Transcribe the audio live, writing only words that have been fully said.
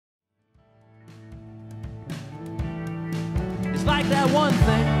like that one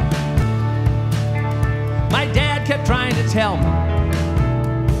thing my dad kept trying to tell me.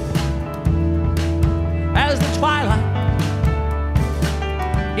 As the twilight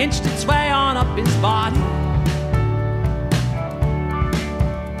inched its way on up his body.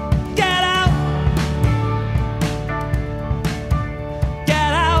 Get out!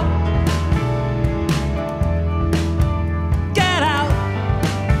 Get out! Get out!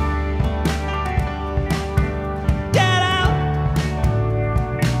 Get out!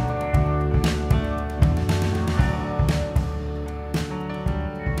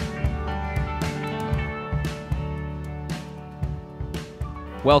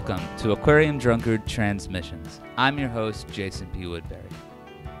 Welcome to Aquarium Drunkard Transmissions. I'm your host, Jason P. Woodbury.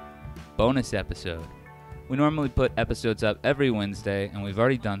 Bonus episode. We normally put episodes up every Wednesday, and we've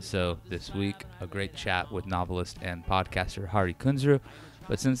already done so this week. A great chat with novelist and podcaster Hari Kunzru.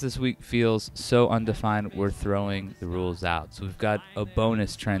 But since this week feels so undefined, we're throwing the rules out. So we've got a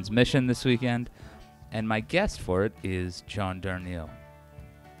bonus transmission this weekend, and my guest for it is John Darnielle.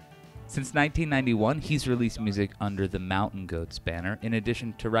 Since 1991, he's released music under the Mountain Goats banner, in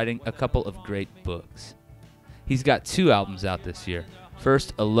addition to writing a couple of great books. He's got 2 albums out this year.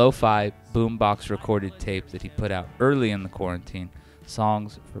 First, a lo-fi boombox recorded tape that he put out early in the quarantine,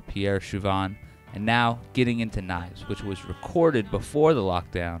 songs for Pierre Chuvin, and now Getting Into Knives, which was recorded before the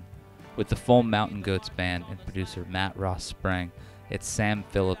lockdown with the full Mountain Goats band and producer Matt Ross-Sprang at Sam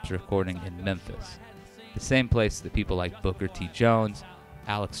Phillips Recording in Memphis, the same place that people like Booker T. Jones,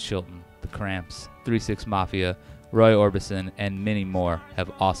 Alex Chilton, the Cramps, 3-6 Mafia, Roy Orbison, and many more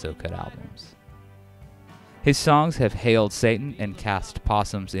have also cut albums. His songs have hailed Satan and cast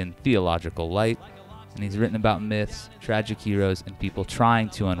possums in theological light, and he's written about myths, tragic heroes, and people trying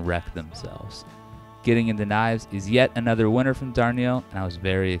to unwreck themselves. Getting Into Knives is yet another winner from Darnielle, and I was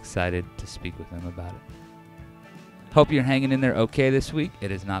very excited to speak with him about it. Hope you're hanging in there okay this week.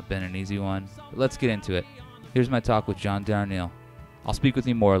 It has not been an easy one, but let's get into it. Here's my talk with John Darnielle. I'll speak with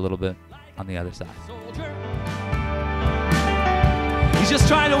you more a little bit on the other side. Soldier. He's just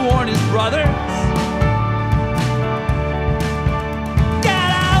trying to warn his brothers. Get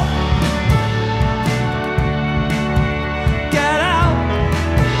out! Get out!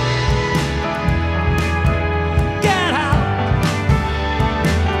 Get out!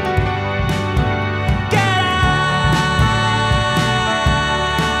 Get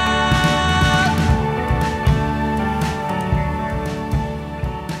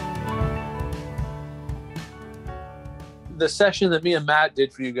The session that me and Matt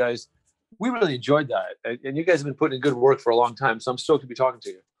did for you guys, we really enjoyed that. And you guys have been putting in good work for a long time. So I'm stoked to be talking to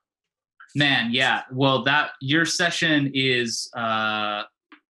you. Man, yeah. Well, your session is one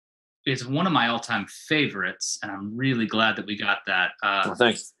of my all-time favorites, and I'm really glad that we got that. Well,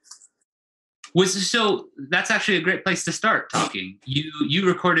 thanks. So that's actually a great place to start talking. You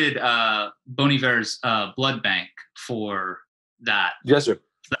recorded Bon Iver's Blood Bank for that. Yes, sir.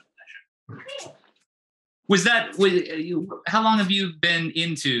 How long have you been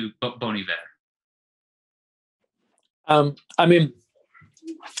into Bon Iver? I mean,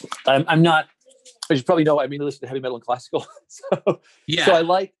 I'm not, as you probably know, I listen to heavy metal and classical. So I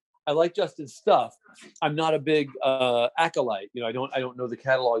like Justin's stuff. I'm not a big acolyte. I don't know the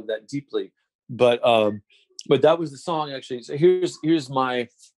catalog that deeply, but that was the song actually. So here's my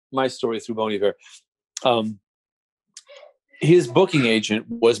story through Bon Iver. His booking agent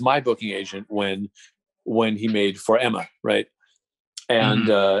was my booking agent when he made For Emma, right? And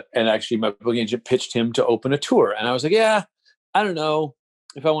and actually my booking agent pitched him to open a tour. And I was like, yeah, I don't know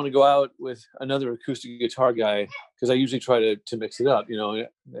if I want to go out with another acoustic guitar guy, because I usually try to mix it up, And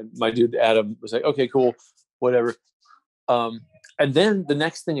my dude Adam was like, okay, cool, whatever. And then the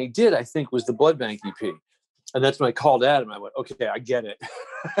next thing he did, I think, was the Blood Bank EP. And that's when I called Adam. I went, okay, I get it.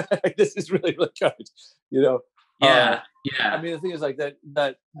 This is really, really good, Yeah. I mean, the thing is like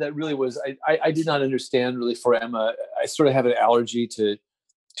that really was, I did not understand really For Emma. I sort of have an allergy to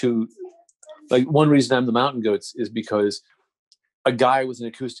like, one reason I'm the Mountain Goats is because a guy with an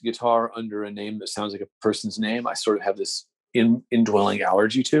acoustic guitar under a name that sounds like a person's name, I sort of have this indwelling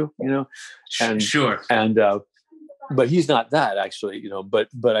allergy to, and sure. And, but he's not that actually,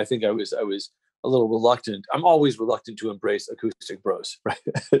 but I think I was a little reluctant. I'm always reluctant to embrace acoustic bros, right?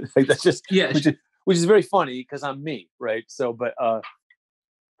 Like that's just, which is very funny because I'm me, right? So, but I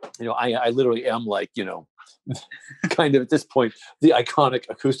literally am like, kind of at this point the iconic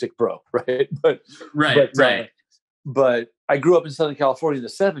acoustic bro, right? But I grew up in Southern California in the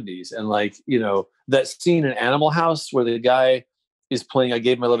 70s, and like, that scene in Animal House where the guy is playing "I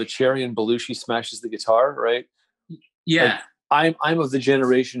Gave My Love a Cherry" and Belushi smashes the guitar, right? Yeah. I'm of the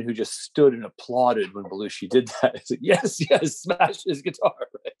generation who just stood and applauded when Belushi did that. It's like, yes, smash his guitar.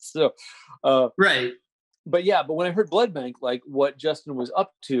 Right? So, right. But when I heard Blood Bank, like what Justin was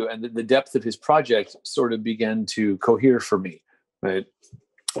up to and the depth of his project sort of began to cohere for me, right?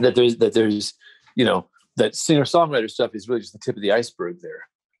 That there's, that singer-songwriter stuff is really just the tip of the iceberg there.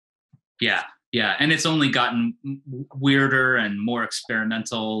 Yeah. Yeah. And it's only gotten weirder and more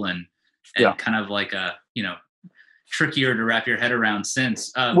experimental and kind of like trickier to wrap your head around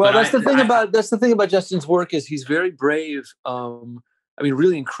since. That's the thing about Justin's work is he's very brave.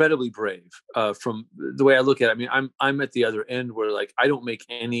 Really incredibly brave from the way I look at it. I mean, I'm at the other end where like, I don't make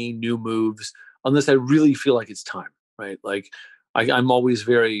any new moves unless I really feel like it's time, right? Like I'm always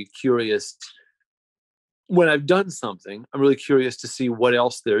very curious when I've done something. I'm really curious to see what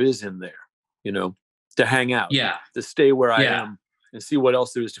else there is in there, to hang out, to stay where I am and see what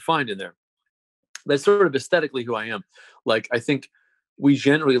else there is to find in there. That's sort of aesthetically who I am. Like, I think we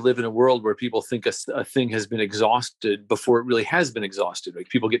generally live in a world where people think a thing has been exhausted before it really has been exhausted. Like,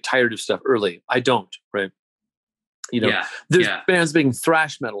 people get tired of stuff early. I don't, right? There's bands making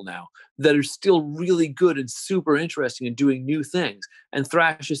thrash metal now that are still really good and super interesting and doing new things. And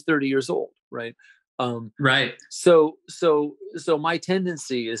thrash is 30 years old, right? Right. So my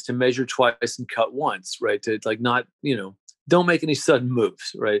tendency is to measure twice and cut once, right? To like not, don't make any sudden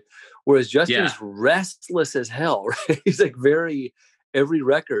moves, right? Whereas Justin's restless as hell, right? He's like every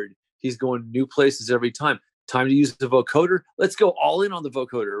record, he's going new places every time. Time to use the vocoder. Let's go all in on the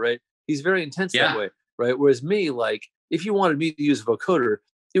vocoder, right? He's very intense that way, right? Whereas me, like, if you wanted me to use a vocoder,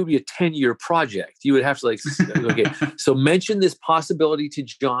 it would be a 10-year project. You would have to okay, so mention this possibility to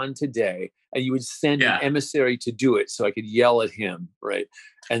John today, and you would send an emissary to do it so I could yell at him, right?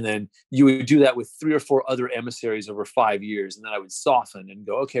 And then you would do that with 3 or 4 other emissaries over 5 years. And then I would soften and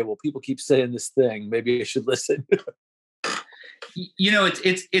go, okay, well, people keep saying this thing. Maybe I should listen.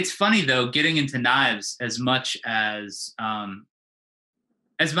 It's funny though, getting into Knives as much as I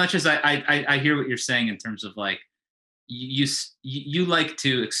hear what you're saying in terms of like, you like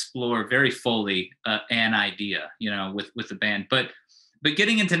to explore very fully an idea, with the band, but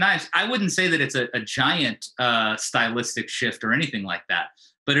getting into Knives, I wouldn't say that it's a giant stylistic shift or anything like that,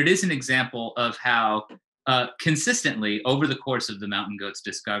 but it is an example of how consistently over the course of the Mountain Goats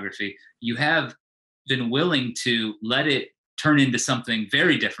discography, you have been willing to let it turn into something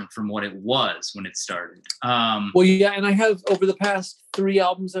very different from what it was when it started. And I have over the past 3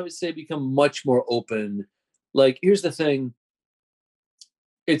 albums, I would say, become much more open. Like, here's the thing.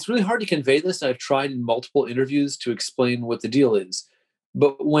 It's really hard to convey this. I've tried in multiple interviews to explain what the deal is.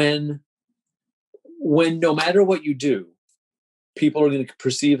 But when no matter what you do, people are going to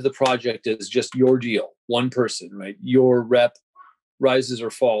perceive the project as just your deal, one person, right? Your rep rises or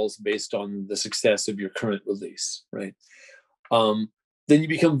falls based on the success of your current release, right? Then you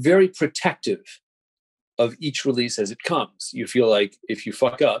become very protective of each release as it comes. You feel like if you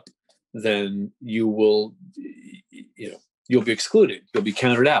fuck up, then you will, you'll be excluded. You'll be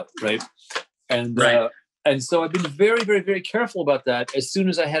counted out, right? And so I've been very, very, very careful about that. As soon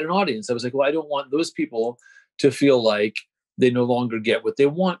as I had an audience, I was like, well, I don't want those people to feel like they no longer get what they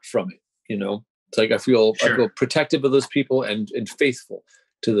want from it. It's like I feel protective of those people and faithful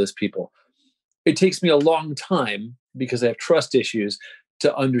to those people. It takes me a long time because I have trust issues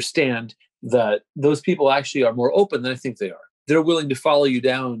to understand that those people actually are more open than I think they are. They're willing to follow you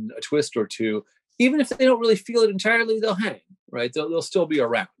down a twist or two, even if they don't really feel it entirely. They'll hang, right? They'll still be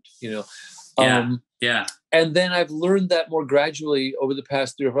around, And then I've learned that more gradually over the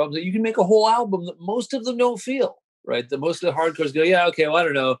past 3 or 4 albums that you can make a whole album that most of them don't feel, right? That most of the hardcores go, yeah, okay, well, I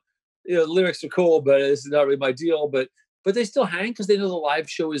don't know. The lyrics are cool, but this is not really my deal. But they still hang because they know the live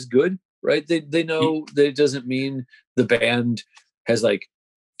show is good, right? They know that it doesn't mean the band has like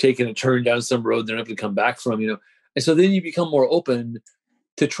taken a turn down some road they're not going to come back from, And so then you become more open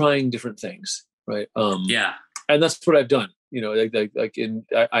to trying different things, right? And that's what I've done.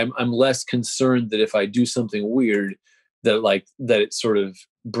 I'm less concerned that if I do something weird, that it sort of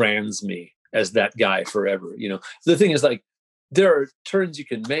brands me as that guy forever. The thing is, like, there are turns you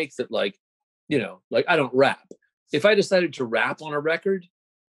can make that, like I don't rap. If I decided to rap on a record,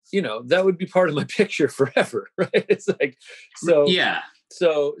 that would be part of my picture forever, right? It's like, so I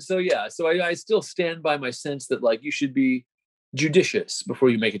still stand by my sense that like you should be judicious before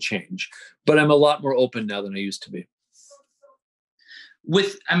you make a change, but I'm a lot more open now than I used to be.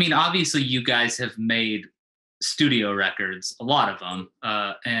 Obviously you guys have made studio records, a lot of them.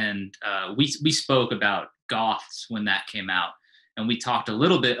 And we spoke about Goths when that came out. And we talked a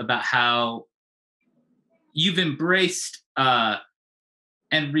little bit about how you've embraced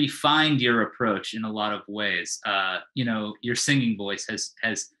and refined your approach in a lot of ways. Your singing voice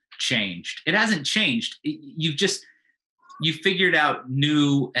has changed. It hasn't changed. You figured out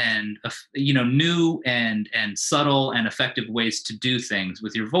new and subtle and effective ways to do things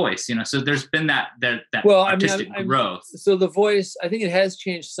with your voice. So there's been that artistic growth. So the voice, I think it has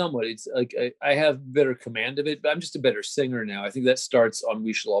changed somewhat. It's like I have better command of it, but I'm just a better singer now. I think that starts on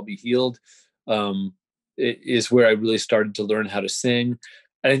 "We Shall All Be Healed." It is where I really started to learn how to sing.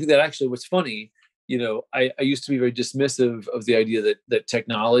 And I think that actually, what's funny, I used to be very dismissive of the idea that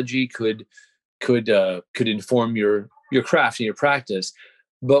technology could inform your craft and your practice.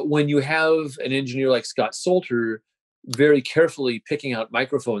 But when you have an engineer like Scott Salter very carefully picking out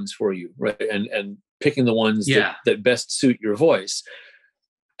microphones for you, right, and picking the ones that best suit your voice,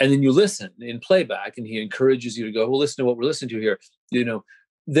 and then you listen in playback, and he encourages you to go, well, listen to what we're listening to here,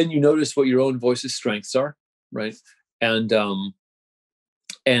 then you notice what your own voice's strengths are, right, and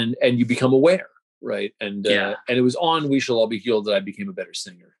you become aware, right, and it was on "We Shall All Be Healed" that I became a better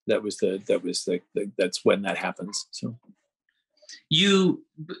singer. That's when that happens. So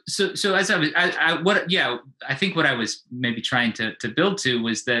I think what I was maybe trying to build to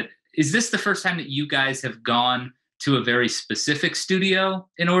was that, is this the first time that you guys have gone to a very specific studio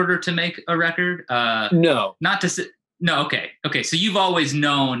in order to make a record? No, not to say, no. Okay. So you've always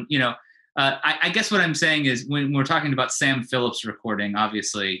known, I guess what I'm saying is, when we're talking about Sam Phillips Recording,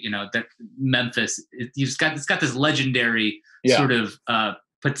 obviously, that Memphis, it's got this legendary sort of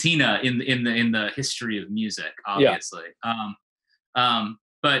patina in the history of music, obviously.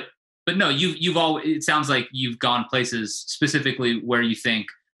 But no, you've always, it sounds like you've gone places specifically where you think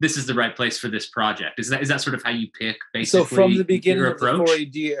this is the right place for this project. Is that sort of how you pick, basically? So from the beginning of the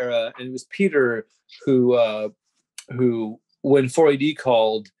 4AD era, and it was Peter who when 4AD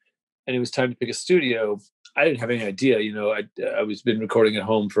called and it was time to pick a studio, I didn't have any idea. I was been recording at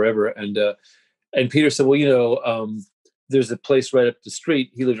home forever, and Peter said, well, there's a place right up the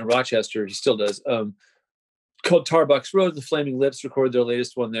street. He lived in Rochester. He still does. Called Tarbox Road. The Flaming Lips recorded their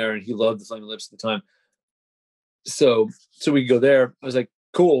latest one there, and he loved the Flaming Lips at the time. So we could go there. I was like,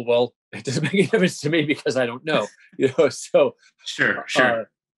 cool. Well, it doesn't make any difference to me because I don't know. So sure.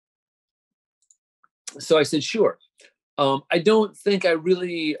 So I said, sure. I don't think I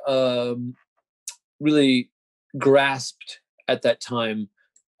really grasped at that time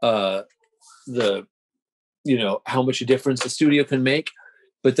how much a difference a studio can make.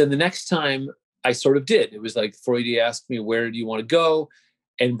 But then the next time I sort of did. It was like 4AD asked me, where do you want to go?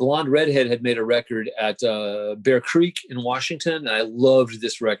 And Blonde Redhead had made a record at Bear Creek in Washington. And I loved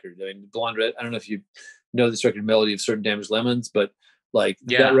this record. I mean, Blonde Red, I don't know if you know this record, Melody of Certain Damaged Lemons, but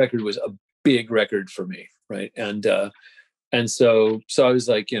that record was a big record for me. Right. And so I was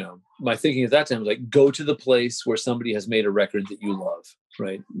like, my thinking at that time was like, go to the place where somebody has made a record that you love.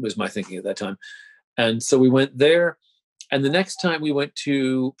 Right. Was my thinking at that time. And so we went there. And the next time we went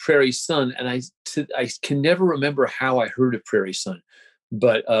to Prairie Sun, and I can never remember how I heard of Prairie Sun,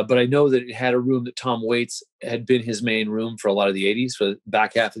 but I know that it had a room that Tom Waits had been his main room for a lot of the 80s, for the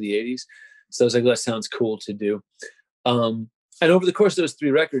back half of the 80s. So I was like, that sounds cool to do. And over the course of those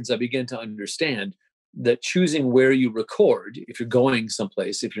 3 records, I began to understand that choosing where you record, if you're going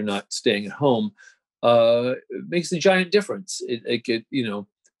someplace, if you're not staying at home, makes a giant difference. It could,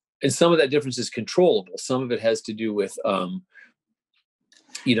 and some of that difference is controllable. Some of it has to do with,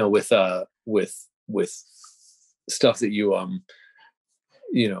 with stuff that you,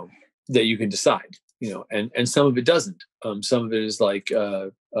 that you can decide, and some of it doesn't. Some of it is like,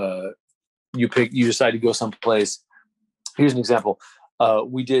 you decide to go someplace. Here's an example.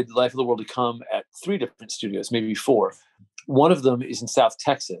 We did Life of the World to Come at 3 different studios, maybe 4. One of them is in South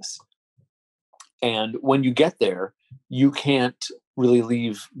Texas. And when you get there, you can't really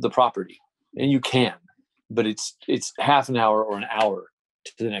leave the property, and you can, but it's half an hour or an hour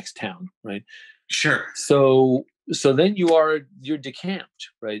to the next town, right? Sure. So then you're decamped,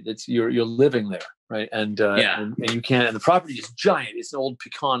 right? You're living there, right? And you can't. And the property is giant. It's an old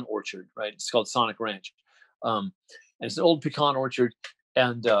pecan orchard, right? It's called Sonic Ranch, and it's an old pecan orchard,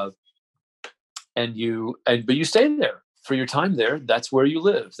 but you stay there for your time there. That's where you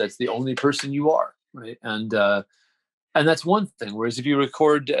live. That's the only person you are, right? And that's one thing. Whereas if you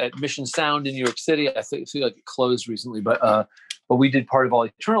record at Mission Sound in New York City, I feel like it closed recently, but we did part of All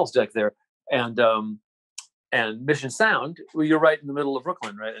Eternal's deck there, and Mission Sound, well, you're right in the middle of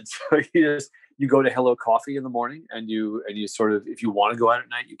Brooklyn, right? And so you go to Hello Coffee in the morning, and you sort of, if you want to go out at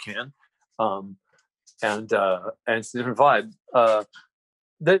night, you can, and it's a different vibe.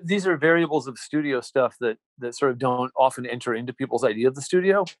 These are variables of studio stuff that sort of don't often enter into people's idea of the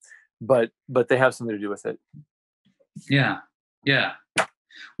studio, but they have something to do with it. Yeah.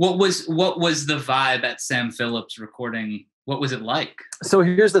 What was the vibe at Sam Phillips Recording? What was it like? So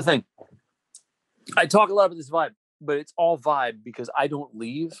here's the thing. I talk a lot about this vibe, but it's all vibe because I don't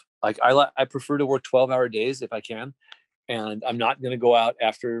leave. Like I prefer to work 12-hour days if I can. And I'm not going to go out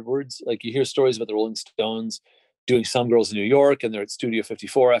afterwards. Like you hear stories about the Rolling Stones doing Some Girls in New York and they're at Studio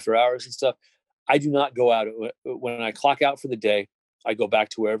 54 after hours and stuff. I do not go out. When I clock out for the day, I go back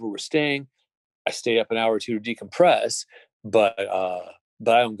to wherever we're staying. I stay up an hour or two to decompress, but I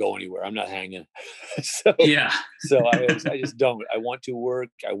don't go anywhere. I'm not hanging. So I just don't. I want to work.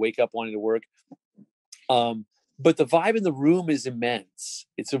 I wake up wanting to work. But the vibe in the room is immense.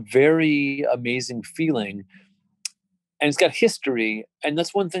 It's a very amazing feeling. And it's got history. And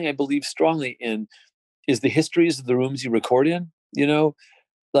that's one thing I believe strongly in is the histories of the rooms you record in,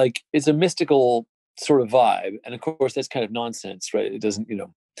 like it's a mystical sort of vibe. And of course that's kind of nonsense, right? It doesn't,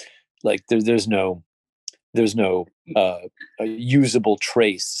 like there's no usable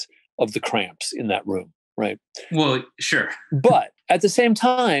trace of the Cramps in that room. Right. Well, sure. But at the same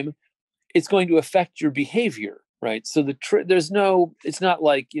time, it's going to affect your behavior. Right. So it's not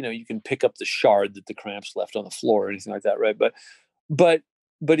like, you can pick up the shard that the Cramps left on the floor or anything like that. Right. But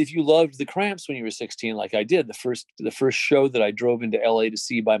if you loved the Cramps when you were 16, like I did, the first show that I drove into LA to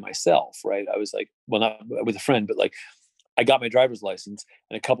see by myself. Right. I was like, well, not with a friend, but like I got my driver's license.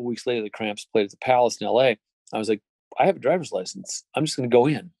 And a couple of weeks later, the Cramps played at the Palace in LA. I was like, I have a driver's license. I'm just going to go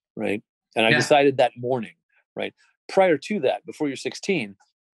in. Right. And I decided that morning. Right. Prior to that, before you're 16,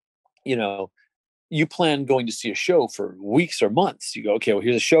 you plan going to see a show for weeks or months. You go, okay, well,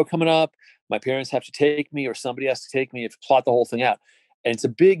 here's a show coming up. My parents have to take me or somebody has to take me, if plot the whole thing out. And it's a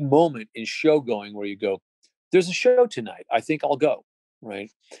big moment in show going where you go, there's a show tonight. I think I'll go.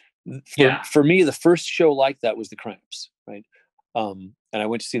 Right. For me, the first show like that was the Cramps. Right. And I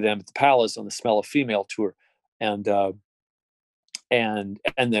went to see them at the Palace on the Smell of Female tour. And I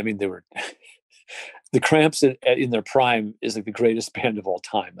mean, they were, the Cramps in their prime is like the greatest band of all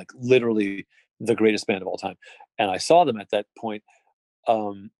time, like literally the greatest band of all time. And I saw them at that point.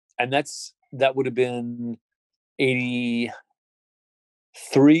 And that would have been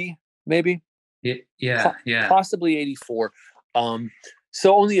 83, maybe. Yeah. Possibly 84.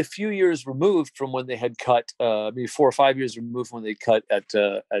 So only a few years removed from when they had cut, maybe 4 or 5 years removed from when they cut at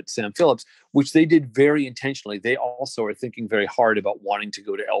Sam Phillips, which they did very intentionally. They also are thinking very hard about wanting to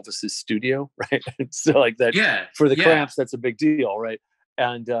go to Elvis's studio, right? So like that, for the Cramps, that's a big deal, right?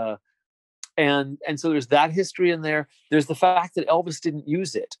 And so there's that history in there. There's the fact that Elvis didn't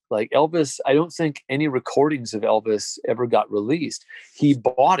use it. Like Elvis, I don't think any recordings of Elvis ever got released. He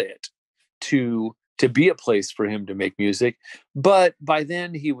bought it to be a place for him to make music. But by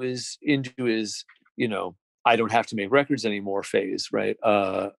then he was into his, I don't have to make records anymore phase, right?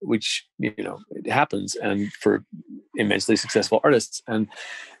 Which, it happens, and for immensely successful artists. And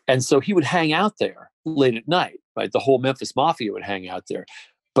so he would hang out there late at night, right? The whole Memphis Mafia would hang out there.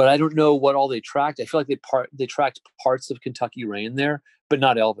 But I don't know what all they tracked. I feel like they tracked parts of Kentucky Rain there, but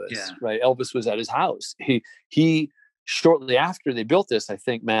not Elvis, right? Elvis was at his house. He shortly after they built this, I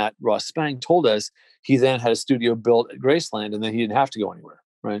think Matt Ross-Sprang told us, he then had a studio built at Graceland, and then he didn't have to go anywhere,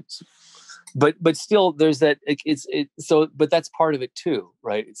 right? So, but still, there's that. But that's part of it too,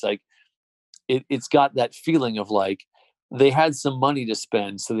 right? It's like it's got that feeling of like they had some money to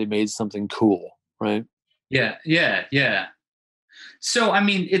spend, so they made something cool, right? Yeah. So, I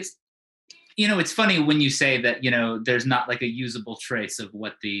mean, it's funny when you say that, there's not like a usable trace of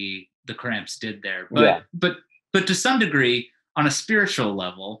what the Cramps did there, but to some degree on a spiritual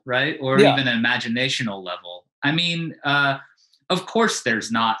level, right? Or even an imaginational level. I mean, of course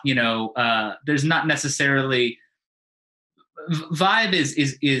there's not, there's not necessarily vibe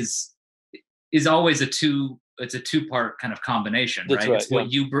is always it's a two-part kind of combination, right? It's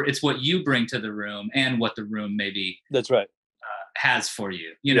what you bring to the room and what the room maybe has for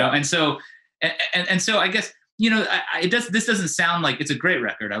you, know? And so I guess, this doesn't sound like, it's a great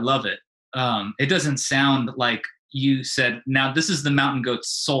record. I love it. It doesn't sound like you said, now this is the Mountain Goats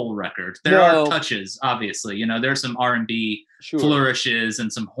soul record. There are touches, obviously, there's some R&B flourishes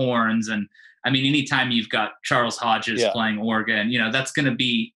and some horns. And I mean, anytime you've got Charles Hodges playing organ, that's going to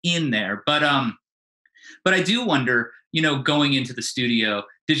be in there. But I do wonder, going into the studio,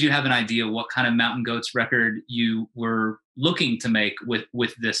 did you have an idea what kind of Mountain Goats record you were looking to make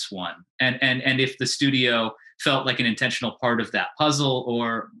with this one? And if the studio felt like an intentional part of that puzzle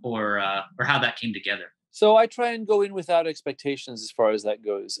or how that came together? So I try and go in without expectations as far as that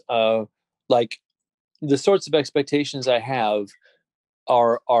goes. Like the sorts of expectations I have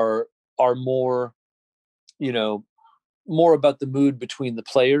are more, more about the mood between the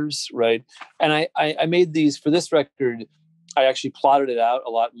players, right? And I made these for this record. I actually plotted it out a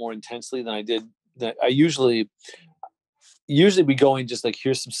lot more intensely than I did. That I usually we go in just like,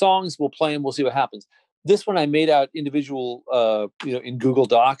 here's some songs, we'll play them, we'll see what happens. This one I made out individual, in Google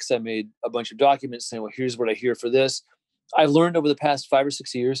Docs. I made a bunch of documents saying, well, here's what I hear for this. I've learned over the past 5 or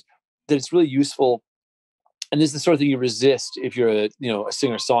 6 years that it's really useful. And this is the sort of thing you resist if you're a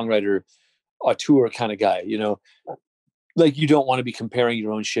singer songwriter, a tour kind of guy, like you don't want to be comparing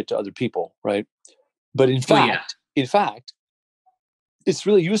your own shit to other people. Right. But in fact, it's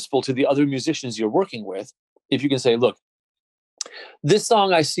really useful to the other musicians you're working with if you can say, look, this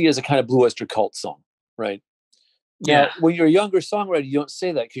song I see as a kind of Blue Oyster Cult song, right? Yeah. Now, when you're a younger songwriter, you don't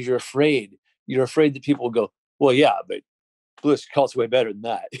say that because you're afraid. You're afraid that people will go, well, yeah, but Blue Oyster Cult's way better than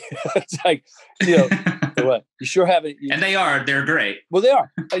that. It's like, what? You sure haven't. And they're great. Well, they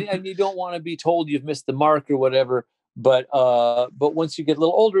are. And you don't want to be told you've missed the mark or whatever. But once you get a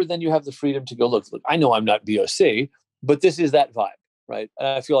little older, then you have the freedom to go, look, I know I'm not BOC, but this is that vibe. Right. And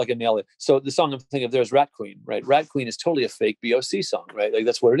I feel like I nailed it. So the song I'm thinking of there is Rat Queen, right? Rat Queen is totally a fake BOC song, right? Like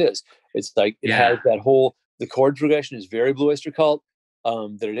that's what it is. It's like, it has that whole, the chord progression is very Blue Oyster Cult.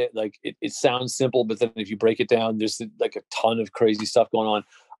 It sounds simple, but then if you break it down, there's like a ton of crazy stuff going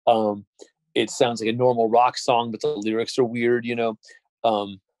on. It sounds like a normal rock song, but the lyrics are weird,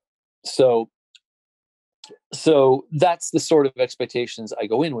 So that's the sort of expectations I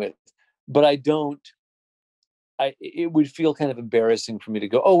go in with, but it would feel kind of embarrassing for me to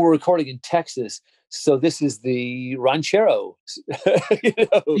go, oh, we're recording in Texas, so this is the ranchero. No,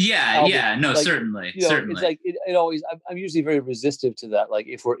 like, certainly. It's like it always. I'm usually very resistive to that. Like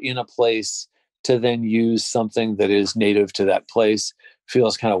if we're in a place, to then use something that is native to that place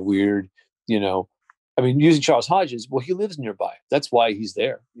feels kind of weird. I mean, using Charles Hodges, well, he lives nearby. That's why he's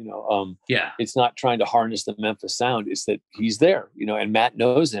there. It's not trying to harness the Memphis sound. It's that he's there. And Matt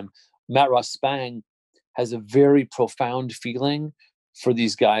knows him. Matt Ross-Sprang has a very profound feeling for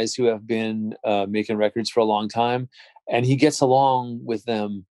these guys who have been making records for a long time. And he gets along with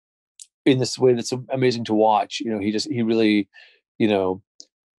them in this way that's amazing to watch. He really,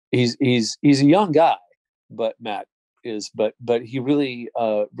 he's a young guy, but Matt is, but he really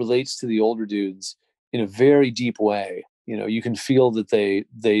relates to the older dudes in a very deep way. You can feel that they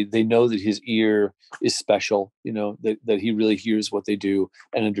know that his ear is special, that he really hears what they do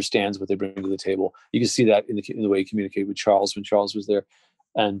and understands what they bring to the table. You can see that in the way he communicated with Charles when Charles was there.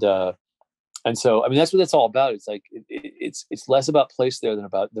 And so, I mean, that's what that's all about. It's like, it's less about place there than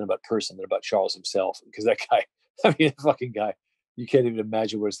about person, than about Charles himself. Because that guy, the fucking guy, you can't even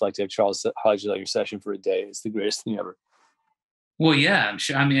imagine what it's like to have Charles Hodges on your session for a day. It's the greatest thing ever. Well, yeah, I'm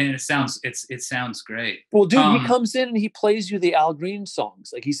sure. I mean, it sounds great. Well, dude, he comes in and he plays you the Al Green songs.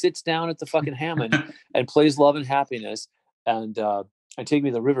 Like he sits down at the fucking Hammond and plays Love and Happiness and Take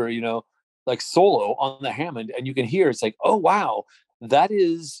Me to the River, like solo on the Hammond, and you can hear it's like, oh wow, that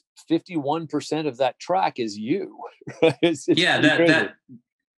is 51% of that track is you. It's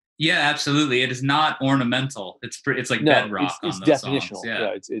yeah, absolutely. It is not ornamental. It's like bedrock. It's on those definitional. songs.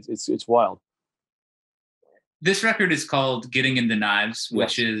 Yeah, it's wild. This record is called Getting in the Knives,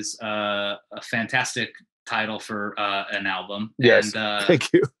 which is a fantastic title for an album. Yes, and,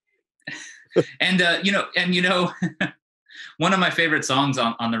 thank you. and one of my favorite songs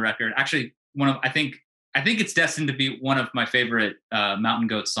on the record, actually, I think it's destined to be one of my favorite Mountain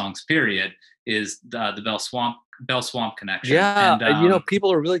Goats songs. Period. Is the Bell Swamp Connection? Yeah, and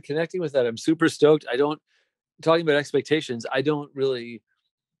people are really connecting with that. I'm super stoked. Talking about expectations, I don't really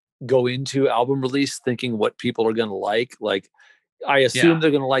go into album release thinking what people are going to like. Like I assume they're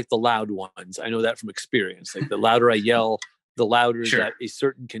going to like the loud ones. I know that from experience. Like the louder I yell, the louder that a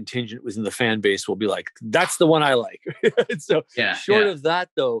certain contingent within the fan base will be like, that's the one I like. So short of that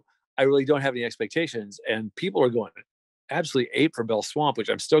though, I really don't have any expectations, and people are going absolutely ape for Bell Swamp, which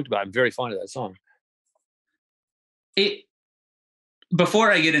I'm stoked about. I'm very fond of that song.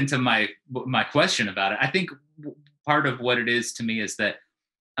 Before I get into my question about it, I think part of what it is to me is that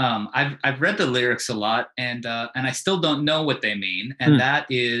I've read the lyrics a lot, and I still don't know what they mean. And that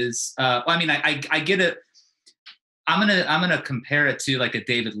is, I get it. I'm gonna compare it to like a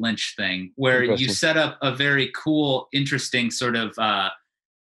David Lynch thing, where you set up a very cool, interesting sort of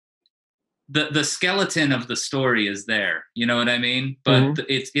the skeleton of the story is there. You know what I mean? But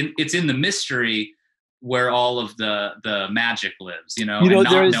it's in the mystery where all of the magic lives. And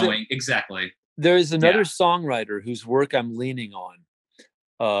not knowing exactly. There is another songwriter whose work I'm leaning on.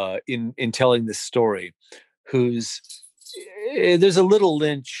 In telling this story, there's a little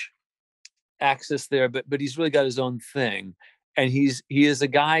Lynch axis there, but he's really got his own thing, and he is a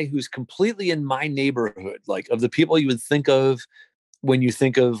guy who's completely in my neighborhood, like of the people you would think of when you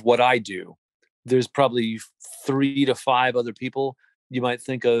think of what I do. there's probably 3 to 5 other people you might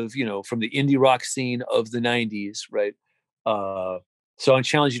think of, from the indie rock scene of the 90s, right? So I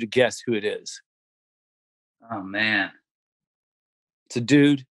challenge you to guess who it is. Oh man, It's a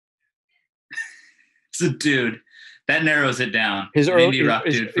dude. it's a dude. That narrows it down. His An early, indie rock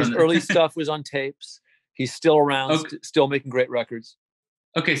his, dude his from early stuff was on tapes. He's still around, Okay. still making great records.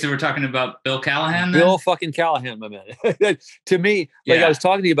 Okay, so we're talking about Bill Callahan then? Bill fucking Callahan, my man. To me, Yeah. I was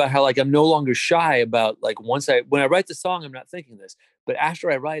talking to you about how I'm no longer shy about when I write the song, I'm not thinking this, but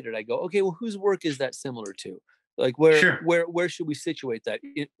after I write it, I go, okay, well, whose work is that similar to? Where should we situate that?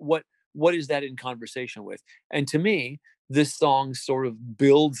 What is that in conversation with? And to me, this song sort of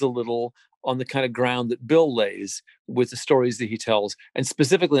builds a little on the kind of ground that Bill lays with the stories that he tells, and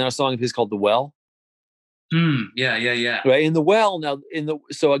specifically on a song of his called "The Well." Yeah. Right. In The Well,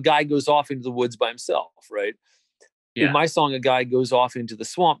 so a guy goes off into the woods by himself, right? Yeah. In my song, a guy goes off into the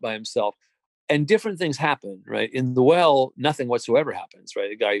swamp by himself, and different things happen, right? In The Well, nothing whatsoever happens,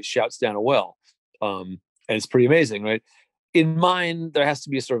 right? A guy shouts down a well, and it's pretty amazing, right? In mine, there has to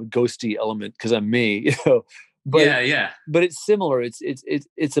be a sort of ghosty element because I'm me, But yeah. But it's similar.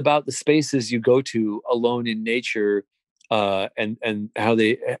 It's about the spaces you go to alone in nature, and how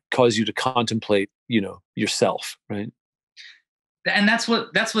they cause you to contemplate, yourself, right? And that's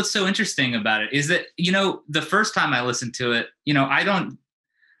what's so interesting about it is that, the first time I listened to it,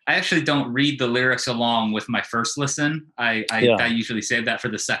 I actually don't read the lyrics along with my first listen. I usually save that for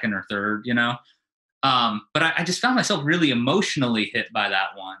the second or third, but I just found myself really emotionally hit by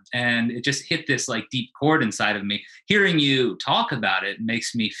that one. And it just hit this deep chord inside of me. Hearing you talk about it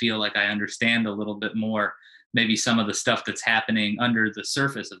makes me feel like I understand a little bit more, maybe some of the stuff that's happening under the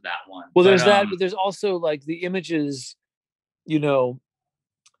surface of that one. Well, there's that, but there's also the images,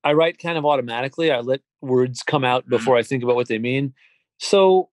 I write kind of automatically. I let words come out before I think about what they mean.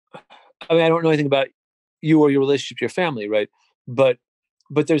 So, I don't know anything about you or your relationship to your family, right? But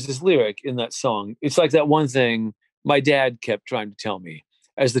there's this lyric in that song. It's like that one thing my dad kept trying to tell me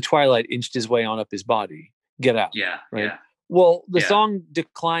as the twilight inched his way on up his body. Get out. Yeah. Right. Yeah. Well, the song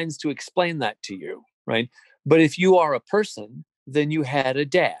declines to explain that to you, right? But if you are a person, then you had a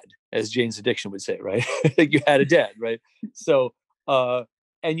dad, as Jane's Addiction would say, right? You had a dad, right? So,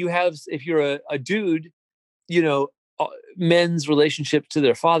 and you have, if you're a dude, men's relationships to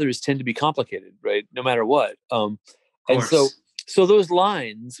their fathers tend to be complicated, right? No matter what. And so those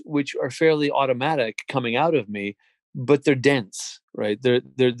lines, which are fairly automatic coming out of me, but they're dense, right? They're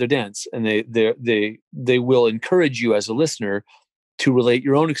dense, and they will encourage you as a listener to relate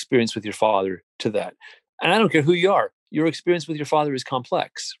your own experience with your father to that. And I don't care who you are, your experience with your father is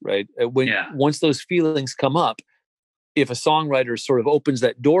complex, right? Once those feelings come up, if a songwriter sort of opens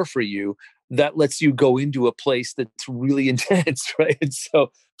that door for you, that lets you go into a place that's really intense, right? And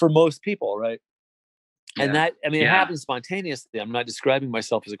so for most people, right? And that, it happens spontaneously. I'm not describing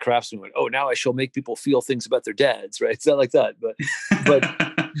myself as a craftsman. Oh, now I shall make people feel things about their dads, right? It's not like that,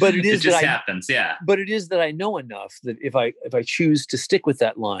 but it is it just happens, yeah. But it is that I know enough that if I choose to stick with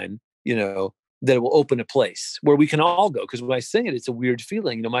that line, that it will open a place where we can all go. Because when I sing it, it's a weird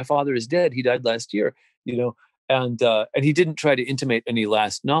feeling. My father is dead. He died last year. And he didn't try to intimate any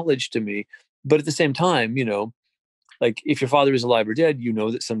last knowledge to me. But at the same time, if your father is alive or dead,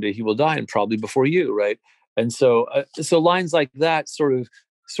 that someday he will die, and probably before you, right? And so lines like that sort of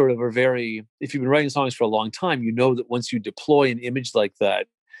are very, if you've been writing songs for a long time, that once you deploy an image like that,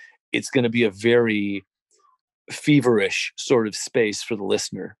 it's going to be a very feverish sort of space for the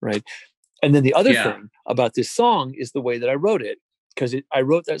listener, right? And then the other thing about this song is the way that I wrote it, because I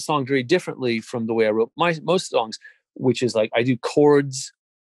wrote that song very differently from the way I wrote most songs, which is I do chords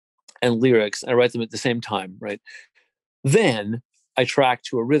and lyrics, and I write them at the same time, right? Then I track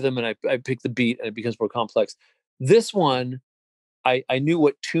to a rhythm, and I pick the beat, and it becomes more complex. This one, I knew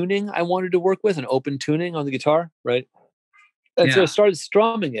what tuning I wanted to work with, an open tuning on the guitar, right? And so I started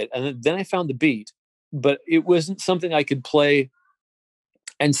strumming it, and then I found the beat, but it wasn't something I could play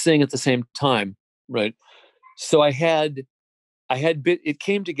and sing at the same time, right? So it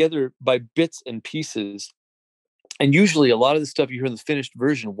came together by bits and pieces. And usually a lot of the stuff you hear in the finished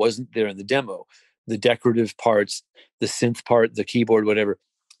version wasn't there in the demo. The decorative parts, the synth part, the keyboard, whatever.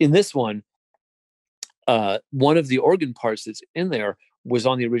 In this one of the organ parts that's in there was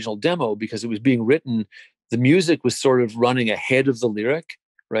on the original demo because it was being written. The music was sort of running ahead of the lyric,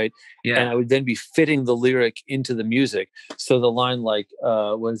 right? Yeah. And I would then be fitting the lyric into the music. So the line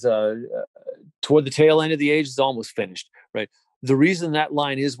was toward the tail end of the age is almost finished, right? The reason that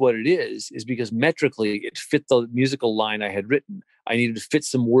line is what it is because metrically it fit the musical line I had written. I needed to fit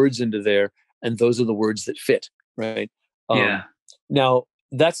some words into there, and those are the words that fit, right? Now,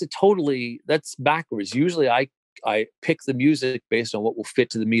 that's backwards. Usually I pick the music based on what will fit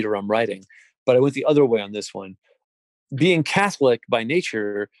to the meter I'm writing, but I went the other way on this one. Being Catholic by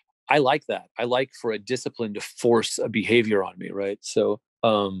nature, I like that. I like for a discipline to force a behavior on me, right? So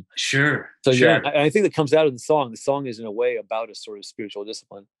Sure. yeah, I think that comes out of the song. The song is in a way about a sort of spiritual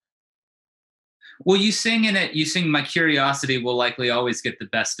discipline. Well, you sing in it. You sing "My curiosity will likely always get the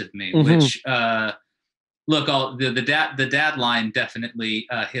best of me," Mm-hmm. which look, the dad line definitely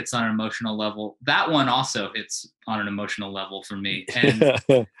hits on an emotional level. That one also hits on an emotional level for me. And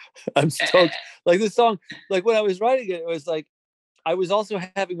I'm stoked. Like this song, like when I was writing it, it was like I was also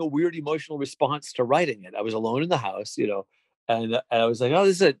having a weird emotional response to writing it. I was alone in the house, and I was like, oh,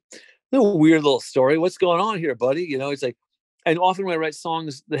 this is a weird little story. What's going on here, buddy? It's like, and often when I write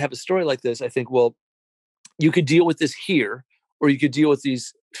songs that have a story like this, I think, well, you could deal with this here, or you could deal with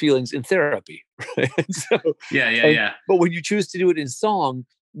these feelings in therapy. Right? Yeah. But when you choose to do it in song,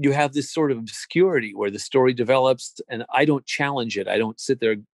 you have this sort of obscurity where the story develops, and I don't challenge it. I don't sit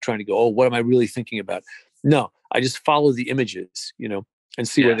there trying to go, oh, what am I really thinking about? No, I just follow the images, and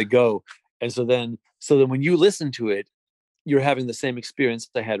see where they go. And so then when you listen to it, you're having the same experience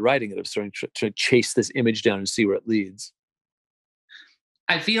I had writing it, of starting to chase this image down and see where it leads.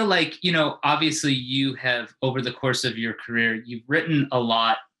 I feel like, obviously you have, over the course of your career, you've written a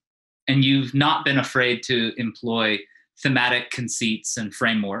lot, and you've not been afraid to employ thematic conceits and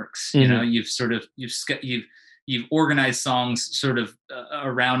frameworks. Mm-hmm. You've organized songs sort of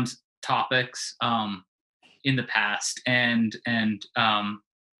around topics in the past, and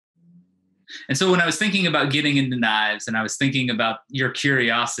so when I was thinking about getting into Knives, and I was thinking about your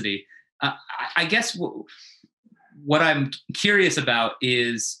curiosity, I guess what I'm curious about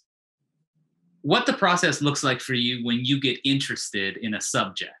is what the process looks like for you when you get interested in a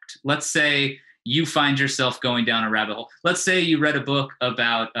subject. Let's say you find yourself going down a rabbit hole. Let's say you read a book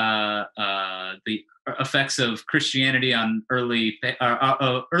about the effects of Christianity on early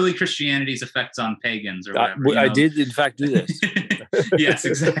Christianity's effects on pagans, or whatever. I did, in fact, do this. Yes,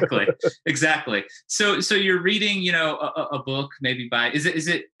 exactly. So you're reading, a book maybe by is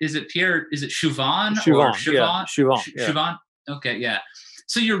it Pierre? Is it Chuvin? Chuvin. Okay, yeah.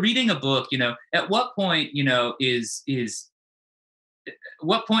 So you're reading a book. At what point,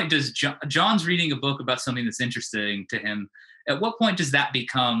 what point does John's reading a book about something that's interesting to him? At what point does that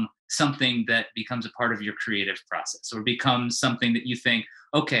become something that becomes a part of your creative process, or becomes something that you think,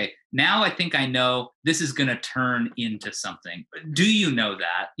 okay, now I think I know this is going to turn into something? Do you know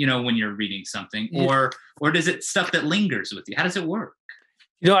that, when you're reading something, or does it stuff that lingers with you? How does it work?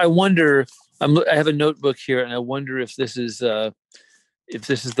 I wonder, I have a notebook here, and I wonder if this is the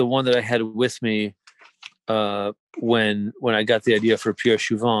one that I had with me when I got the idea for Pierre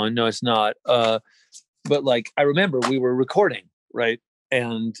Chuvin. No, it's not. But like, I remember we were recording, right?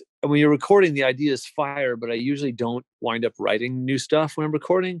 And when you're recording, the ideas fire, but I usually don't wind up writing new stuff when I'm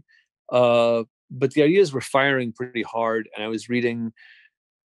recording. But the ideas were firing pretty hard, and I was reading.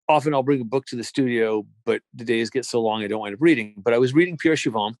 Often I'll bring a book to the studio, but the days get so long I don't wind up reading. But I was reading Pierre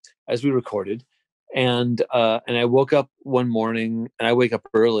Chuvin as we recorded, and I woke up one morning, and I wake up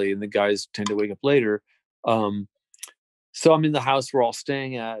early, and the guys tend to wake up later. So I'm in the house we're all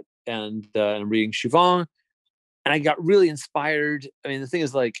staying at, and I'm reading Chuvin, and I got really inspired. I mean, the thing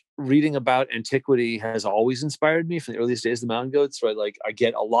is, like, reading about antiquity has always inspired me from the earliest days of the Mountain Goats. Right, like I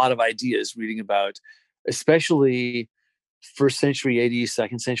get a lot of ideas reading about, especially 1st century AD,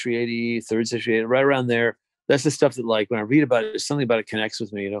 2nd century AD, 3rd century AD, right around there. That's the stuff that, like, when I read about it, something about it connects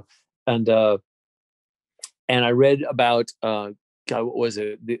with me, And I read about God, what was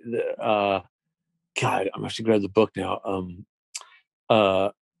it? God, I'm actually grab the book now.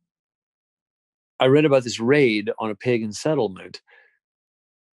 I read about this raid on a pagan settlement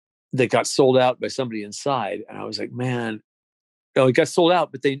that got sold out by somebody inside, and I was like, man, it got sold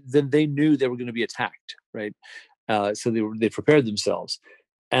out, but they knew they were going to be attacked, right? So they prepared themselves,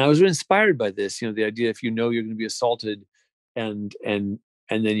 and I was really inspired by this. The idea, if you're going to be assaulted, and then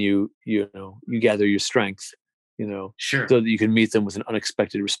you gather your strength, Sure, so that you can meet them with an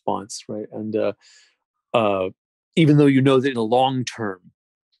unexpected response, right? And even though that in the long term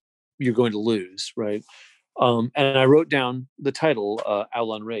you're going to lose, right? And I wrote down the title,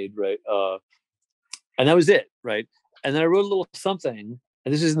 Outlaw Raid, right? And that was it, right? And then I wrote a little something,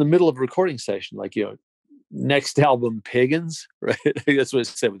 and this is in the middle of a recording session, like, next album, Pagans, right? That's what it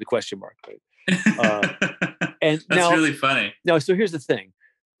said with the question mark, right? And that's really funny. No, so here's the thing.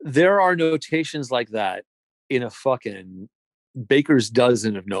 There are notations like that in a fucking baker's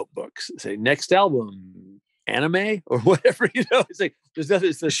dozen of notebooks. Say, next album, anime or whatever, it's like, there's nothing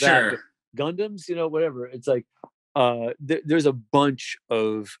that says sure. that. Gundams, whatever. It's like, there's a bunch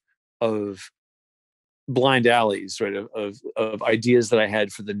of blind alleys, right, of ideas that I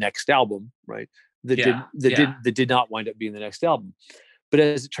had for the next album, right, that did not wind up being the next album. But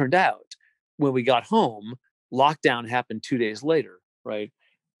as it turned out, when we got home, lockdown happened 2 days later, right,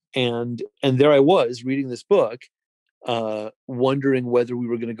 and there I was reading this book, wondering whether we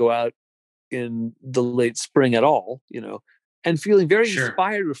were going to go out in the late spring at all, and feeling very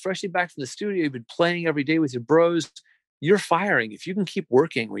inspired, refreshing back from the studio. You've been playing every day with your bros. You're firing. If you can keep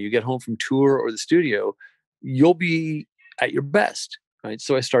working when you get home from tour or the studio, you'll be at your best, right?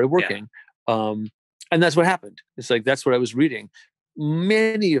 So I started working. And that's what happened. It's like, that's what I was reading.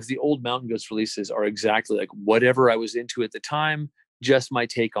 Many of the old Mountain Goats releases are exactly like whatever I was into at the time, just my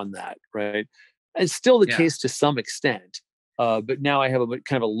take on that, right? And still the case to some extent. But now I have a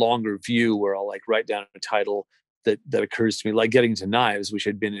kind of a longer view where I'll like write down a title that occurs to me, like Getting to Knives, which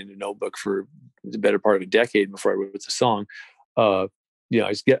had been in a notebook for the better part of a decade before I wrote the song. I'll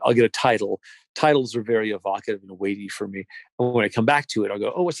get a title. Titles are very evocative and weighty for me. And when I come back to it, I'll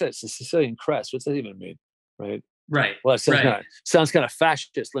go, "Oh, what's that? It's a Sicilian crest. What's that even mean?" Right. Right. Well, that sounds kind of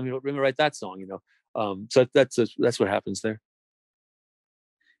fascist. Let me write that song. So that's what happens there.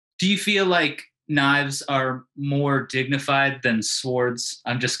 Do you feel like knives are more dignified than swords?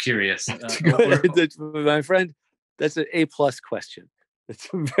 I'm just curious. My friend, that's an A+ question. It's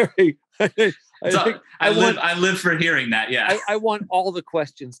very. I live for hearing that. Yeah. I want all the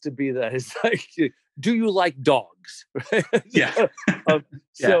questions to be that. It's like, do you like dogs? Right? Yeah.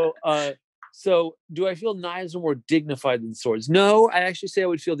 So do I feel knives are more dignified than swords? No, I actually say I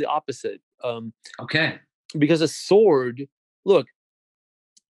would feel the opposite. Okay. Because a sword, look,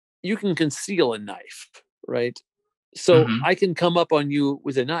 you can conceal a knife, right? So I can come up on you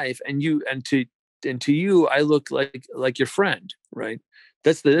with a knife, and to you, I look like your friend, right?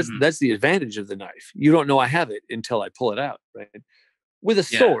 That's the advantage of the knife. You don't know I have it until I pull it out, right? With a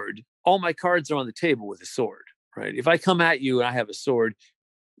sword, all my cards are on the table with a sword, right? If I come at you and I have a sword,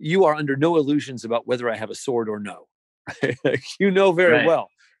 you are under no illusions about whether I have a sword or no. You know very well.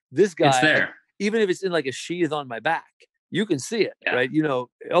 This guy, it's there. Even if it's in like a sheath on my back, you can see it, right?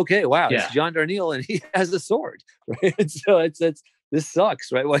 Okay, wow, it's John Darnielle and he has a sword, right? And so this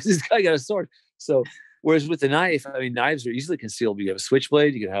sucks, right? Why does this guy got a sword? So whereas with the knife, I mean, knives are easily concealed. You have a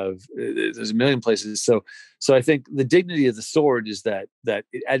switchblade, you can have, there's a million places. So I think the dignity of the sword is that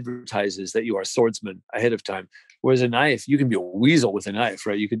it advertises that you are a swordsman ahead of time. Whereas a knife, you can be a weasel with a knife,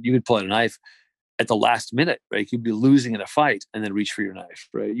 right? You could pull out a knife at the last minute, right? You could be losing in a fight and then reach for your knife,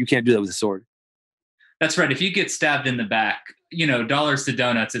 right? You can't do that with a sword. That's right. If you get stabbed in the back, dollars to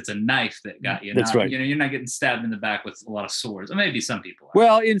donuts, it's a knife that got you. That's right. You're not getting stabbed in the back with a lot of swords. Or maybe some people are.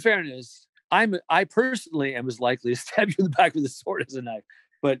 Well, in fairness, I personally am as likely to stab you in the back with a sword as a knife,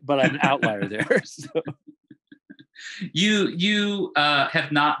 but I'm an outlier there. So. You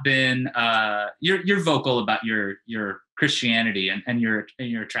have not been you're vocal about your Christianity and your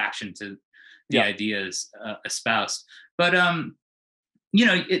attraction to the ideas espoused, but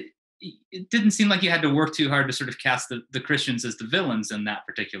it didn't seem like you had to work too hard to sort of cast the Christians as the villains in that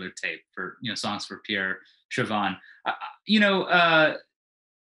particular tape for songs for Pierre Chuvin.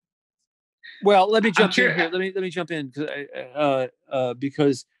 Well, let me jump in here. Let me jump in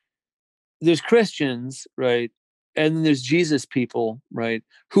because there's Christians, right, and then there's Jesus people, right,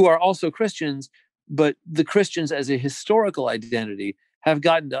 who are also Christians, but the Christians as a historical identity have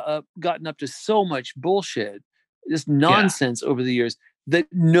gotten up to so much bullshit, this nonsense over the years that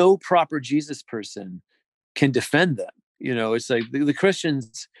no proper Jesus person can defend them. It's like the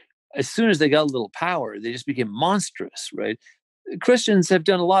Christians, as soon as they got a little power, they just became monstrous, right? Christians have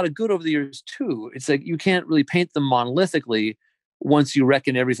done a lot of good over the years too. It's like you can't really paint them monolithically once you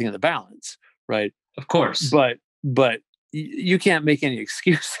reckon everything in the balance, right? Of course. But you can't make any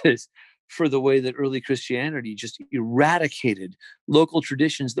excuses for the way that early Christianity just eradicated local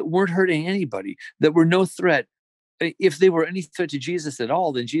traditions that weren't hurting anybody, that were no threat. If they were any threat to Jesus at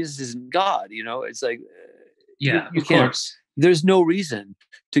all, then Jesus isn't God. It's like, you of can't. Course. There's no reason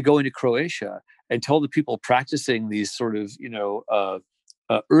to go into Croatia and tell the people practicing these sort of,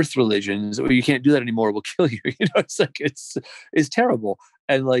 earth religions, or you can't do that anymore, we'll kill you. It's like, it's terrible.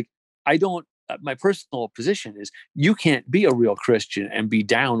 And like, my personal position is you can't be a real Christian and be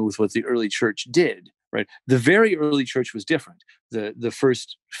down with what the early church did, right? The very early church was different. The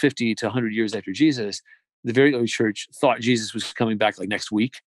first 50 to 100 years after Jesus, the very early church thought Jesus was coming back like next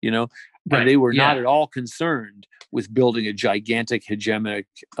week, and they were not at all concerned with building a gigantic hegemonic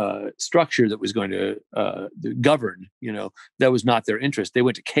structure that was going to govern. That was not their interest. They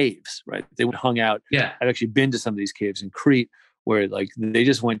went to caves, right? They hung out. Yeah, I've actually been to some of these caves in Crete where like they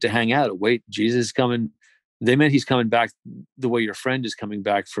just went to hang out. Wait, Jesus is coming. they meant he's coming back the way your friend is coming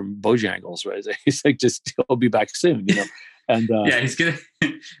back from Bojangles, right? He's like, just he'll be back soon, And he's gonna,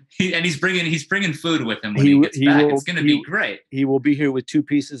 he's bringing food with him when he gets back. It's gonna be great. He will be here with 2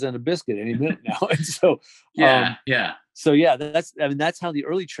 pieces and a biscuit any minute now. And so, So that's how the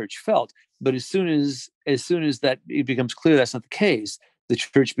early church felt. But as soon as that it becomes clear that's not the case, the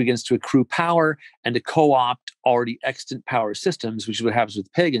church begins to accrue power and to co-opt already extant power systems, which is what happens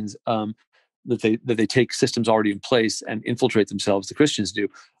with pagans. That they take systems already in place and infiltrate themselves. The Christians do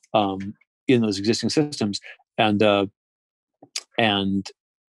in those existing systems, and like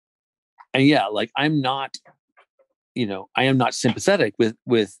I am not sympathetic with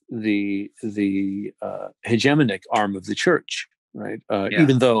the hegemonic arm of the church, right?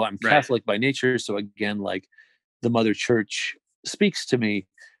 Even though I'm Catholic by nature, so again, like the Mother Church speaks to me,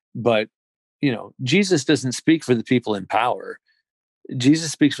 but Jesus doesn't speak for the people in power.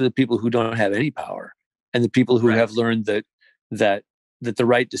 Jesus speaks for the people who don't have any power, and the people who have learned that the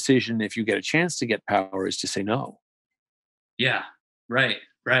right decision, if you get a chance to get power, is to say no. Yeah, right.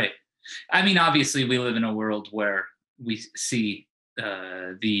 I mean, obviously, we live in a world where we see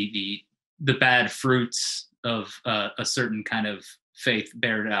the bad fruits of a certain kind of faith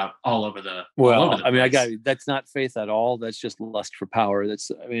bared out all over the. Well, all over the I mean, place. that's not faith at all. That's just lust for power.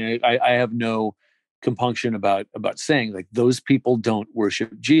 I have no compunction about saying like those people don't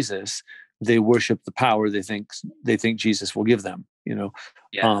worship Jesus. They worship the power they think Jesus will give them.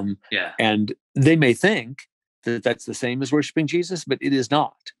 And they may think that that's the same as worshiping Jesus, but it is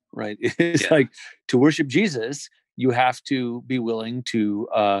not. Right? It's like to worship Jesus, you have to be willing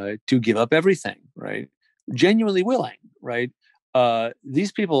to give up everything. Right? Genuinely willing. Right?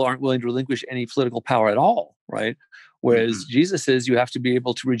 These people aren't willing to relinquish any political power at all. Right? Whereas Jesus says you have to be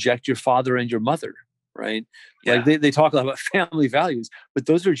able to reject your father and your mother. Right? Like they talk a lot about family values, but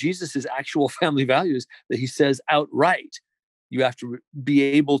those are Jesus's actual family values that he says outright. You have to be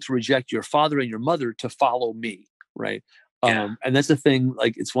able to reject your father and your mother to follow me. Right? And that's the thing.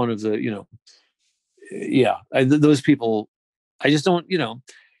 Like it's one of the, those people. I just don't.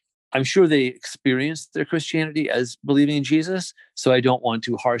 I'm sure they experience their Christianity as believing in Jesus. So I don't want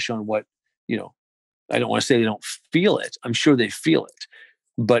to harsh on what I don't want to say they don't feel it. I'm sure they feel it.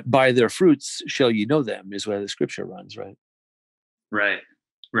 But by their fruits shall ye know them is where the scripture runs, right? Right.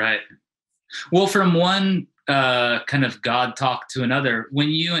 Well, from one kind of God talk to another, when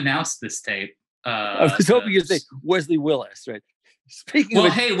you announced this tape, I was hoping you'd say Wesley Willis, right?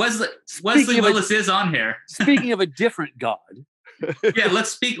 Wesley Willis is on here. Speaking of a different God.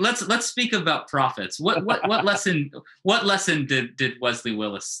 Let's speak about prophets. What lesson did Wesley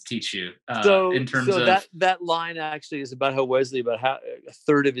Willis teach you in terms of that line actually is about how Wesley, about how a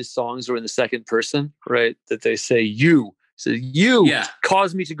third of his songs are in the second person, right? That they say you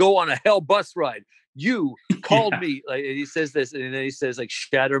caused me to go on a hell bus ride. You called me, like he says this, and then he says like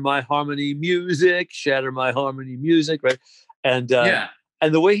shatter my harmony music, right? And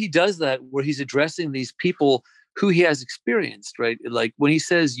the way he does that, where he's addressing these people who he has experienced, right? Like when he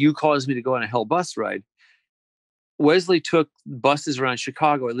says, you caused me to go on a hell bus ride, Wesley took buses around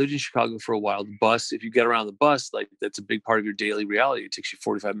Chicago. I lived in Chicago for a while. The bus, if you get around the bus, like that's a big part of your daily reality. It takes you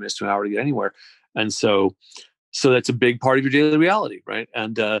 45 minutes to an hour to get anywhere. And so that's a big part of your daily reality, right?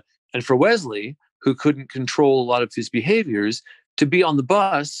 And for Wesley, who couldn't control a lot of his behaviors, to be on the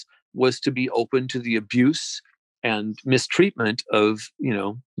bus was to be open to the abuse and mistreatment of,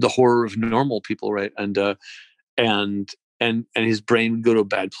 the horror of normal people, right? And his brain would go to a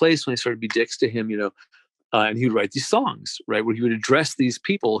bad place when they started to be dicks to him, and he would write these songs, right, where he would address these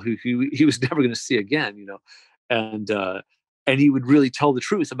people who he was never going to see again, and he would really tell the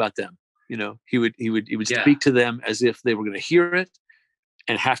truth about them, he would speak to them as if they were going to hear it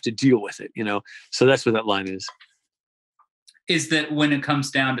and have to deal with it, So that's what that line is. Is that when it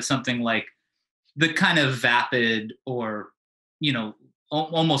comes down to something like the kind of vapid or,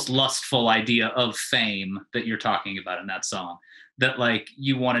 almost lustful idea of fame that you're talking about in that song, that like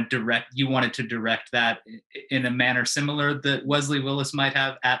you wanted to direct that in a manner similar that Wesley Willis might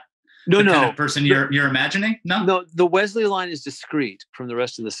have at kind of person you're imagining? No, the Wesley line is discrete from the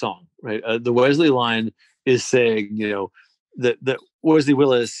rest of the song, right? The Wesley line is saying, that Wesley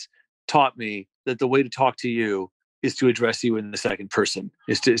Willis taught me that the way to talk to you is to address you in the second person,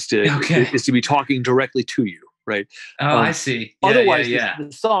 is to be talking directly to you. Right. Oh, I see. Otherwise,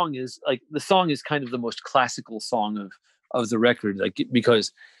 the song is kind of the most classical song of the record, like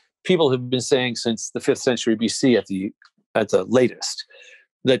because people have been saying since the 5th century BC at the latest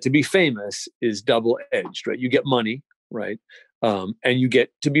that to be famous is double-edged, right? You get money, right, and you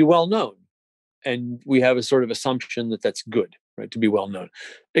get to be well known, and we have a sort of assumption that that's good, right, to be well known.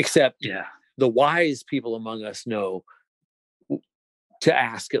 Except the wise people among us know to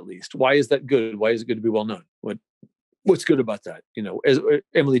ask at least, why is that good? Why is it good to be well known? What's good about that? You know, as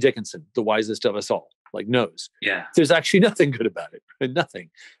Emily Dickinson, the wisest of us all, like knows. Yeah. There's actually nothing good about it, and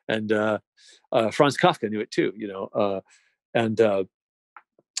nothing. And Franz Kafka knew it too. You know, and the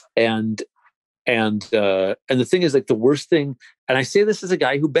thing is, like, the worst thing, and I say this as a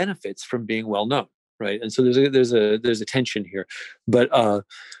guy who benefits from being well known, right? And so there's a tension here, but the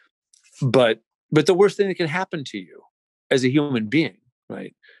worst thing that can happen to you as a human being,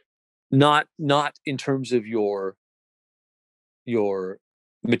 right? Not in terms of your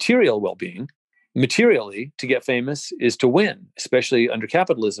material well-being. Materially, to get famous is to win, especially under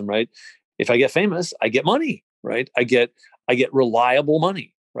capitalism, right? If I get famous, I get money, right? I get reliable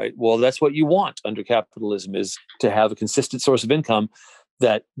money, right? Well, that's what you want under capitalism, is to have a consistent source of income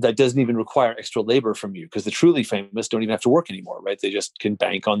that doesn't even require extra labor from you, because the truly famous don't even have to work anymore, right? They just can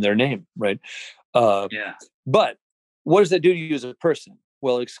bank on their name, right? But what does that do to you as a person?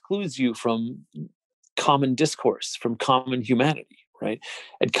 Well, it excludes you from common discourse, from common humanity, right?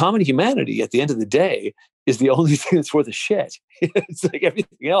 And common humanity, at the end of the day, is the only thing that's worth a shit. It's like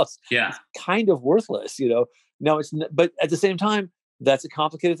everything else is kind of worthless, you know? No, but at the same time, that's a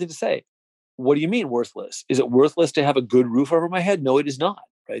complicated thing to say. What do you mean worthless? Is it worthless to have a good roof over my head? No, it is not,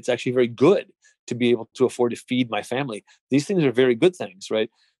 right? It's actually very good to be able to afford to feed my family. These things are very good things,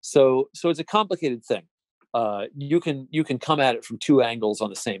 right? So it's a complicated thing. You can come at it from two angles on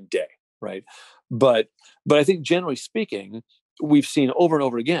the same day, right? But I think, generally speaking, we've seen over and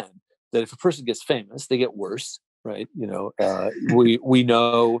over again that if a person gets famous, they get worse, right? You know, we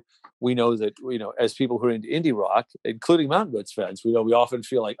know that, you know, as people who are into indie rock, including Mountain Goats fans, we often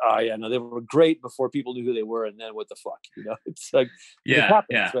feel like, oh yeah, no, they were great before people knew who they were, and then what the fuck, you know? It's like, it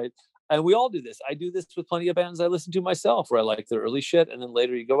happens, right? And we all do this. I do this with plenty of bands I listen to myself, where I like their early shit, and then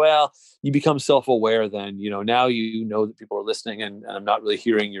later you go, well, you become self-aware. Then, you know, now you know that people are listening, and I'm not really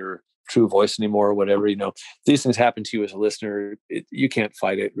hearing your true voice anymore, or whatever. You know, these things happen to you as a listener. You can't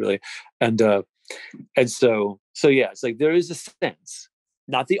fight it, really. And so yeah, it's like there is a sense,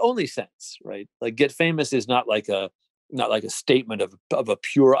 not the only sense, right? Like, get famous is not like a statement of a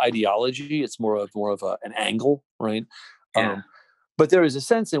pure ideology. It's more of an angle, right? Yeah. But there is a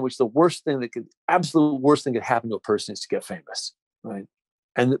sense in which the absolute worst thing that could happen to a person is to get famous, right?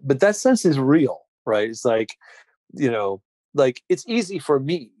 But that sense is real, right? It's like, you know, like, it's easy for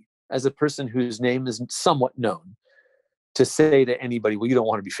me as a person whose name is somewhat known to say to anybody, well, you don't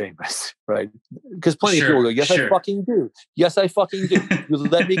want to be famous, right? Because plenty of people go, yes, I fucking do. Yes, I fucking do. You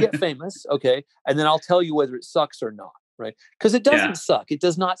let me get famous, okay? And then I'll tell you whether it sucks or not, right? Because it doesn't suck. It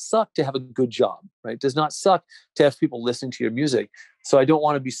does not suck to have a good job, right? It does not suck to have people listening to your music. So I don't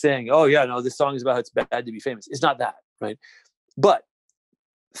want to be saying, oh yeah, no, this song is about how it's bad to be famous. It's not that, right? But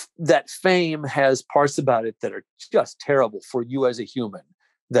that fame has parts about it that are just terrible for you as a human,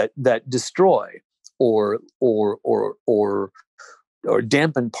 that destroy or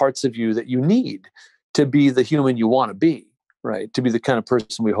dampen parts of you that you need to be the human you want to be, right? To be the kind of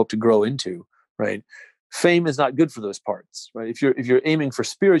person we hope to grow into, right? Fame is not good for those parts, right? If you're aiming for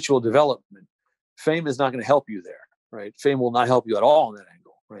spiritual development, fame is not going to help you there, right? Fame will not help you at all in that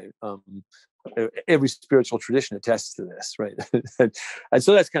angle, right? Every spiritual tradition attests to this, right? And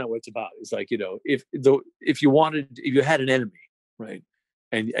so that's kind of what it's about. It's like, you know, if you had an enemy, right,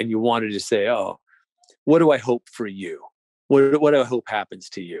 and you wanted to say, oh, what do I hope for you? What do I hope happens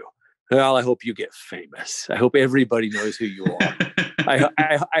to you? Well, I hope you get famous. I hope everybody knows who you are.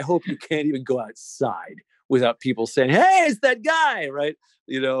 I hope you can't even go outside without people saying, hey, it's that guy, right?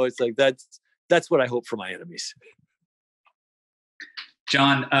 You know, it's like, that's what I hope for my enemies.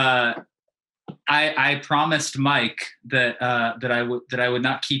 John, I promised Mike that I would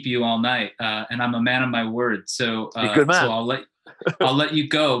not keep you all night, and I'm a man of my word. So good man. So I'll let you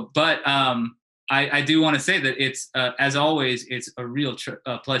go. But I do want to say that it's as always, it's a real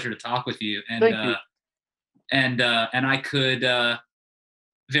pleasure to talk with you. And thank you. And I could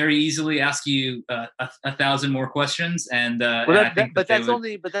very easily ask you 1,000 more questions. But that's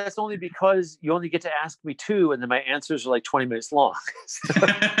only because you only get to ask me 2, and then my answers are like 20 minutes long.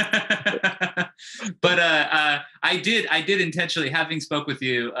 But I did intentionally, having spoke with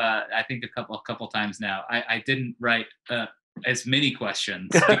you, I think a couple times now. I didn't write as many questions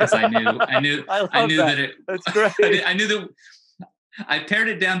because I knew that's great. I knew that. I pared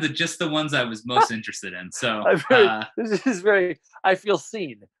it down to just the ones I was most interested in. So this is very, I feel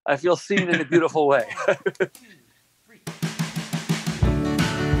seen in a beautiful way.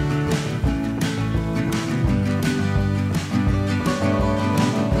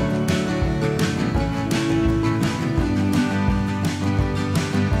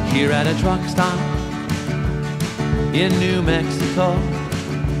 here at a truck stop in New Mexico.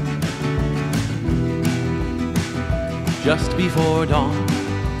 Just before dawn,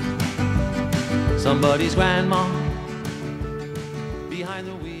 somebody's grandma behind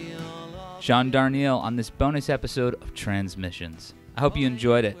the wheel of... John Darnielle on this bonus episode of Transmissions. I hope you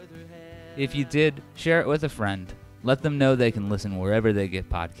enjoyed it. If you did, share it with a friend. Let them know they can listen wherever they get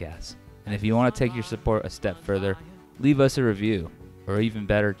podcasts. And if you want to take your support a step further, leave us a review. Or even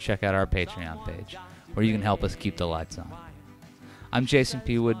better, check out our Patreon page, where you can help us keep the lights on. I'm Jason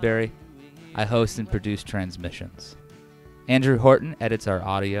P. Woodbury. I host and produce Transmissions. Andrew Horton edits our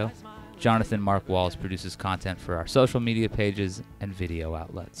audio. Jonathan Mark Walls produces content for our social media pages and video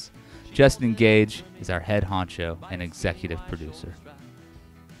outlets. Justin Gage is our head honcho and executive producer.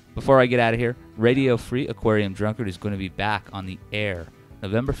 Before I get out of here, Radio Free Aquarium Drunkard is going to be back on the air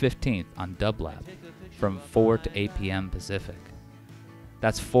November 15th on Dublab from 4 to 8 p.m. Pacific.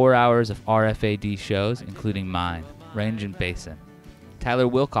 That's 4 hours of RFAD shows, including mine, Range and Basin, Tyler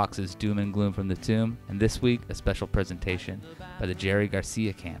Wilcox's Doom and Gloom from the Tomb, and this week, a special presentation by the Jerry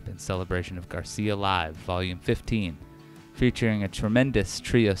Garcia Camp in celebration of Garcia Live, Volume 15, featuring a tremendous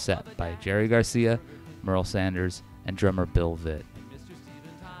trio set by Jerry Garcia, Merle Sanders, and drummer Bill Vitt.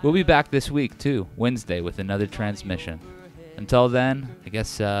 We'll be back this week, too, Wednesday, with another transmission. Until then, I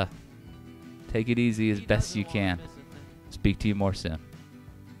guess, take it easy as best you can. Speak to you more soon.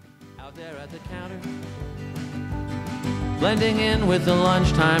 Out there at the counter, blending in with the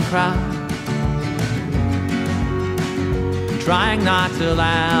lunchtime crowd, trying not to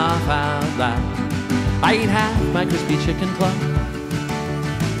laugh out loud. I eat half my crispy chicken club.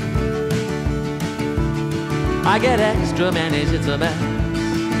 I get extra mayonnaise, it's a mess.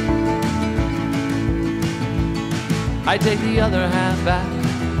 I take the other half back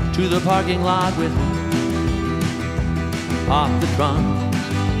to the parking lot with me, off the trunk,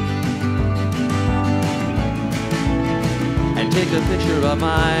 and take a picture of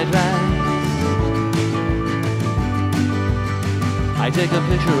my dress. I take a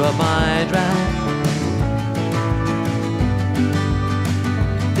picture of my dress.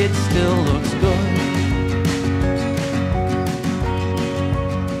 It still looks good.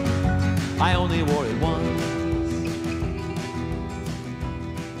 I only wore it once.